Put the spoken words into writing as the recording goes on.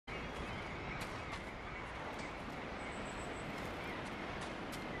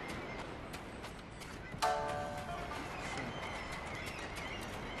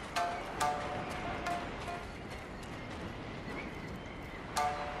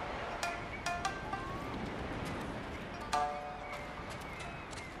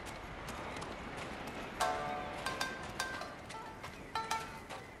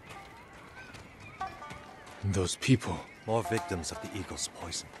Those people. More victims of the eagle's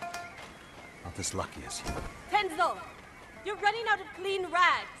poison. Not as lucky as you. Tenzo! You're running out of clean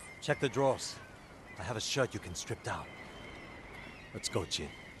rags! Check the drawers. I have a shirt you can strip down. Let's go, Jin.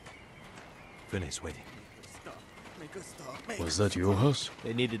 Fune's waiting. Was that your house?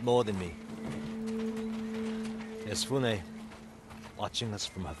 They needed more than me. There's Fune, watching us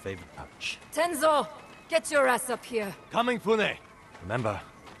from her favorite pouch. Tenzo! Get your ass up here! Coming, Fune! Remember,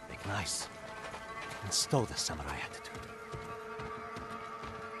 make nice. And stow the samurai attitude.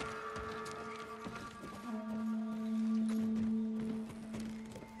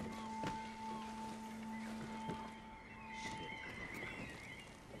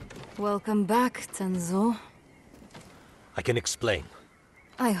 Welcome back, Tenzo. I can explain.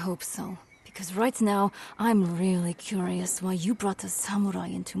 I hope so. Because right now, I'm really curious why you brought a samurai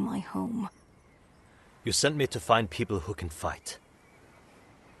into my home. You sent me to find people who can fight.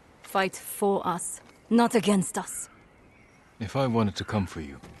 Fight for us, not against us. If I wanted to come for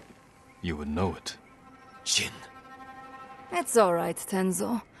you, you would know it. Jin. It's all right,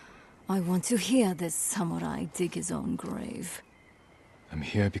 Tenzo. I want to hear this samurai dig his own grave. I'm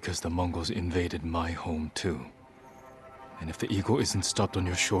here because the Mongols invaded my home too. And if the eagle isn't stopped on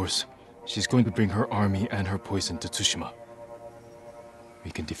your shores, she's going to bring her army and her poison to Tsushima.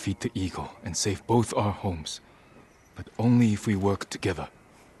 We can defeat the eagle and save both our homes, but only if we work together.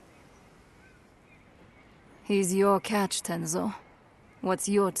 He's your catch, Tenzo. What's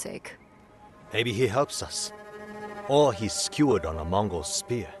your take? Maybe he helps us. Or he's skewered on a Mongol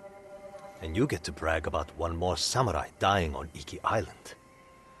spear. And you get to brag about one more samurai dying on Iki Island.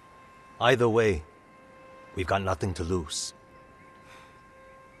 Either way, we've got nothing to lose.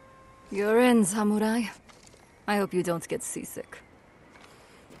 You're in, samurai. I hope you don't get seasick.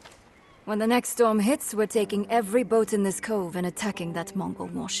 When the next storm hits, we're taking every boat in this cove and attacking that Mongol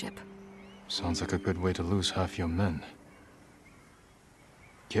warship. Sounds like a good way to lose half your men.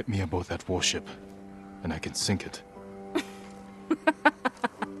 Get me aboard that warship, and I can sink it.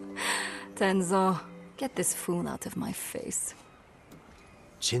 Tenzo, get this fool out of my face.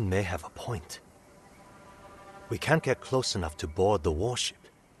 Jin may have a point. We can't get close enough to board the warship,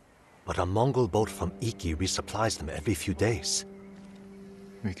 but a Mongol boat from Iki resupplies them every few days.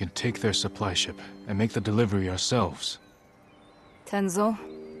 We can take their supply ship and make the delivery ourselves. Tenzo,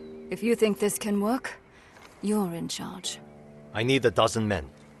 if you think this can work, you're in charge. I need 12 men.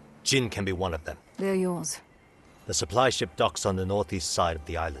 Jin can be one of them. They're yours. The supply ship docks on the northeast side of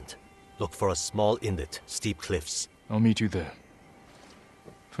the island. Look for a small inlet, steep cliffs. I'll meet you there.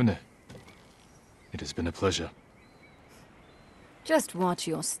 Fune, it has been a pleasure. Just watch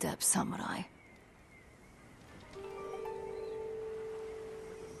your step, samurai.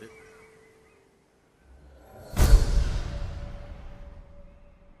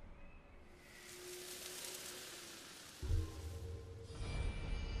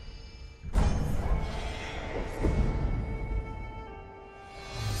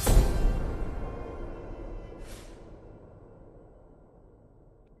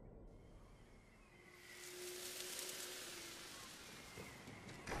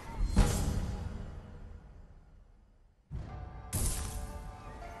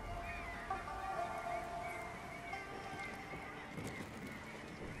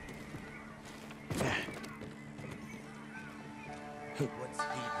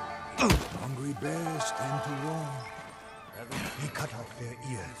 Hungry bears tend to roam. He cut off their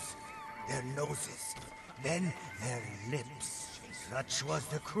ears, their noses, then their lips. Such was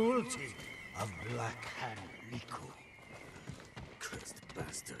the cruelty of Black Hand Riku. Cursed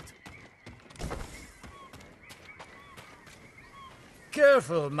bastard.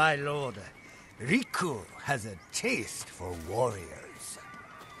 Careful, my lord. Riku has a taste for warriors.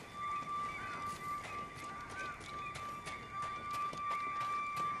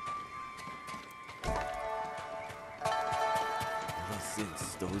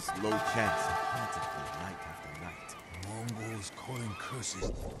 Since those low chants have haunted me night after night. Mongols calling curses.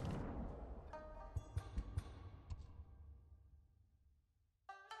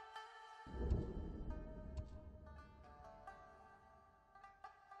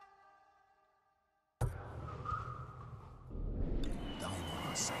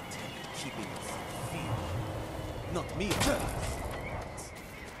 Dynamos are keeping us in fear. Not me.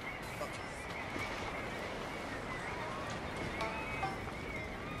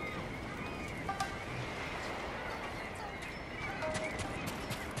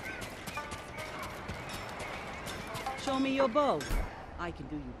 Show me your bow. I can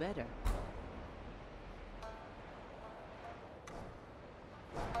do you better.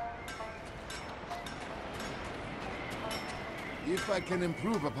 If I can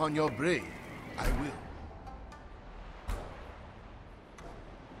improve upon your brain, I will.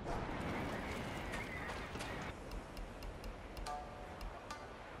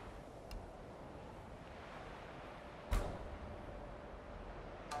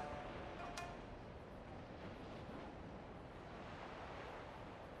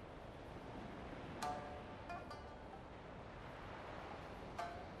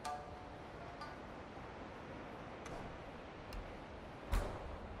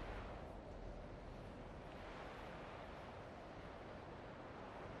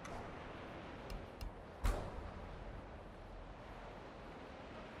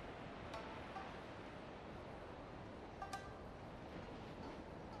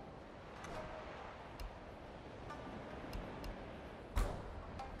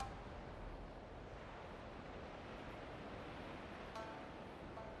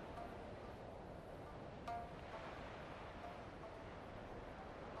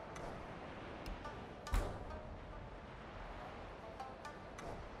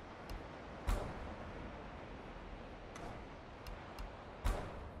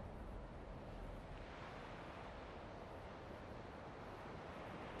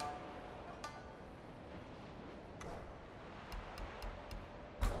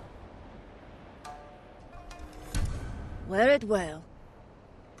 Wear it well.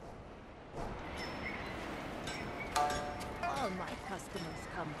 All my customers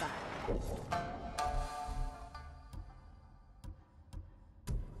come back.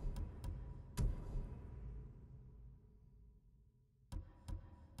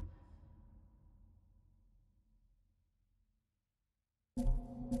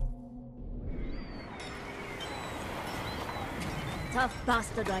 Tough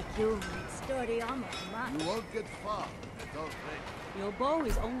bastard like you needs sturdy armor to match. You won't get far with a dull blade. Your bow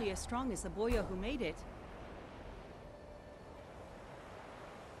is only as strong as the boyar who made it.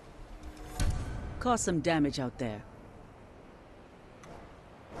 Cause some damage out there.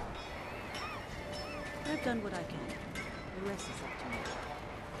 I've done what I can. The rest is up to me.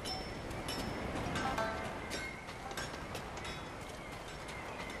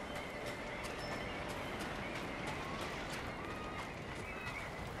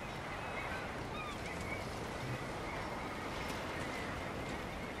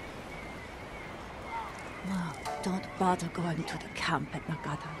 Well, don't bother going to the camp at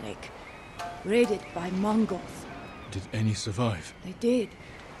Nagata Lake. Raided by Mongols. Did any survive? They did.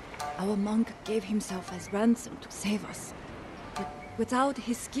 Our monk gave himself as ransom to save us. But without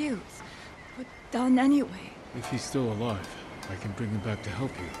his skills, we're done anyway. If he's still alive, I can bring him back to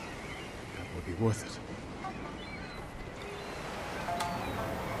help you. That will be worth it.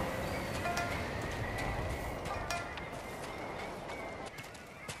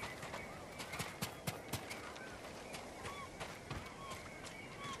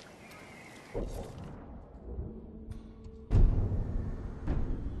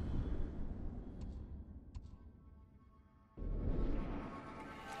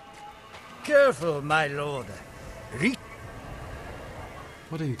 Careful, my lord.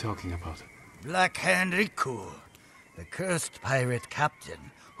 What are you talking about? Black Hand Riku, the cursed pirate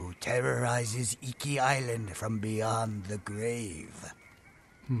captain who terrorizes Iki Island from beyond the grave.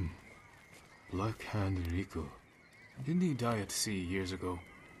 Black Hand Riku. Didn't he die at sea years ago?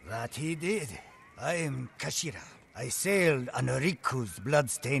 That he did. I am Kashira. I sailed under Riku's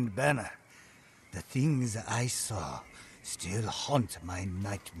blood-stained banner. The things I saw still haunt my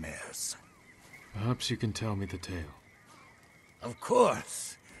nightmares. Perhaps you can tell me the tale. Of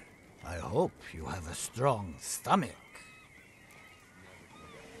course. I hope you have a strong stomach.